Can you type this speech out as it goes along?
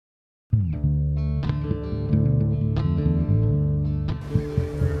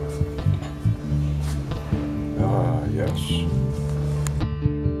chance.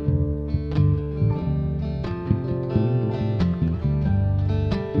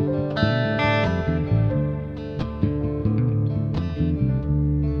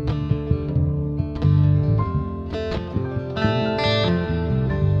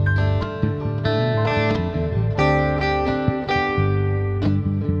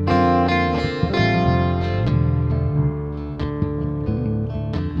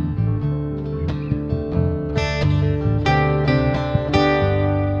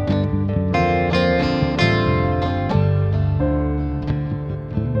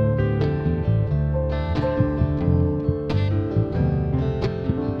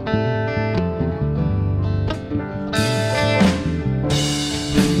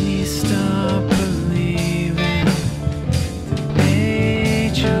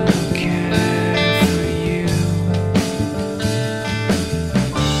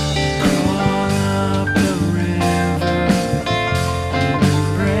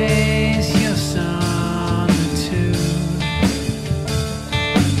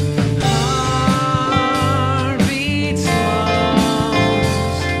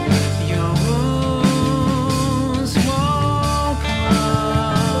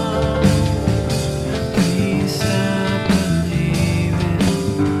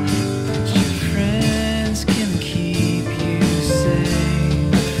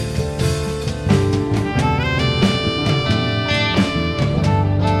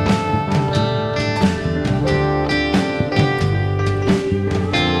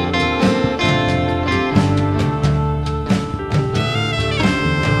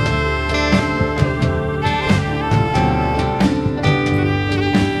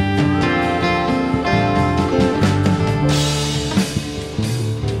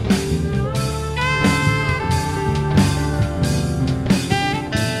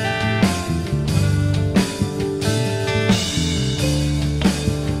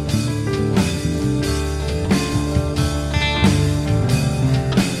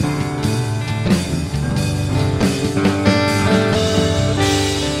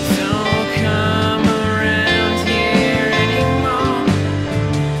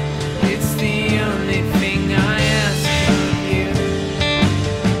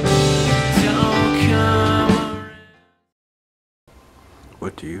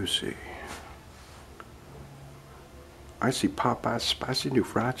 What do you see? I see Popeye's spicy new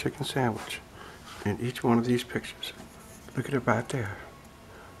fried chicken sandwich in each one of these pictures. Look at it right there.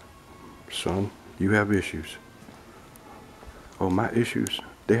 Son, you have issues. Oh, my issues,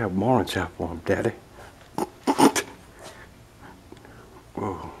 they have more on tap for them, Daddy.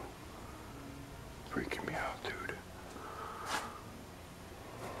 Whoa. Freaking me out, dude.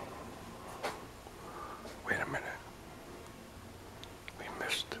 Wait a minute. We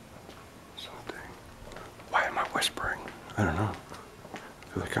missed something. Why am I whispering? I don't know.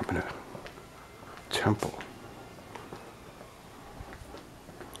 I feel like I'm in a temple.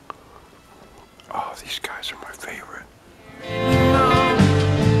 Oh, these guys are my favorite.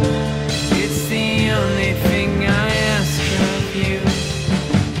 It's the only thing I ask of you.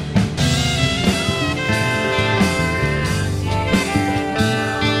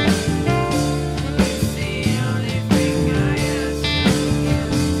 It's the only thing I ask of you.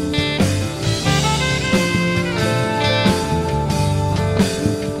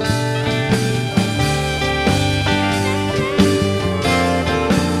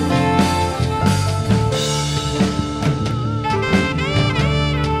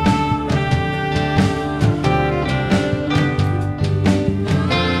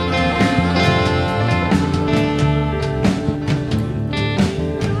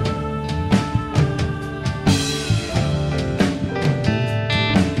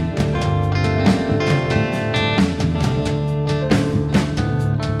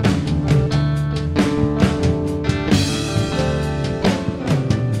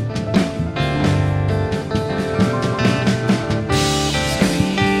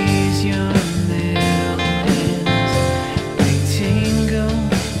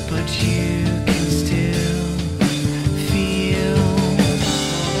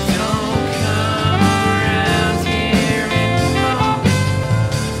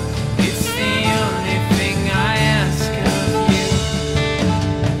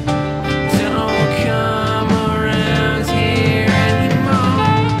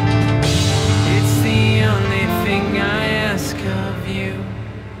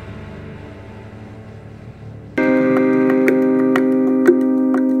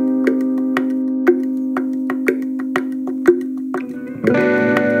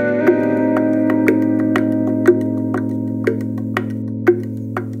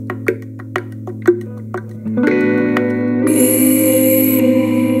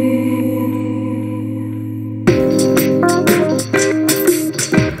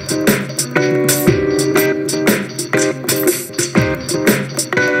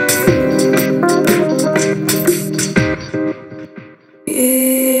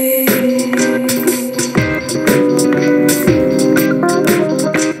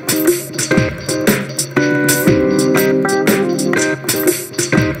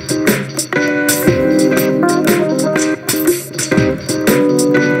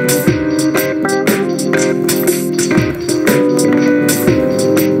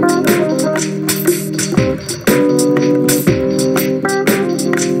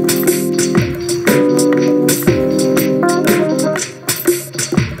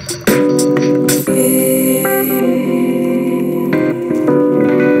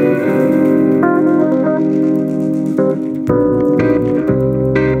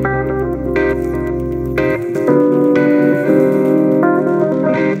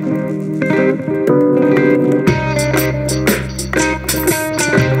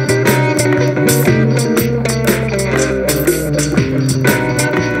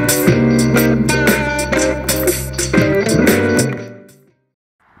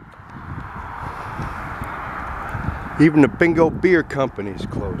 Even the Bingo Beer Company is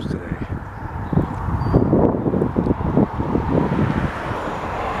closed today.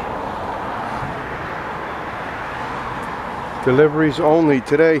 Deliveries only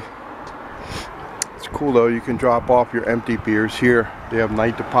today. It's cool though, you can drop off your empty beers here. They have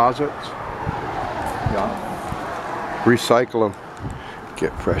night deposits. Yeah. Recycle them.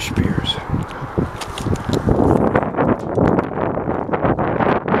 Get fresh beers.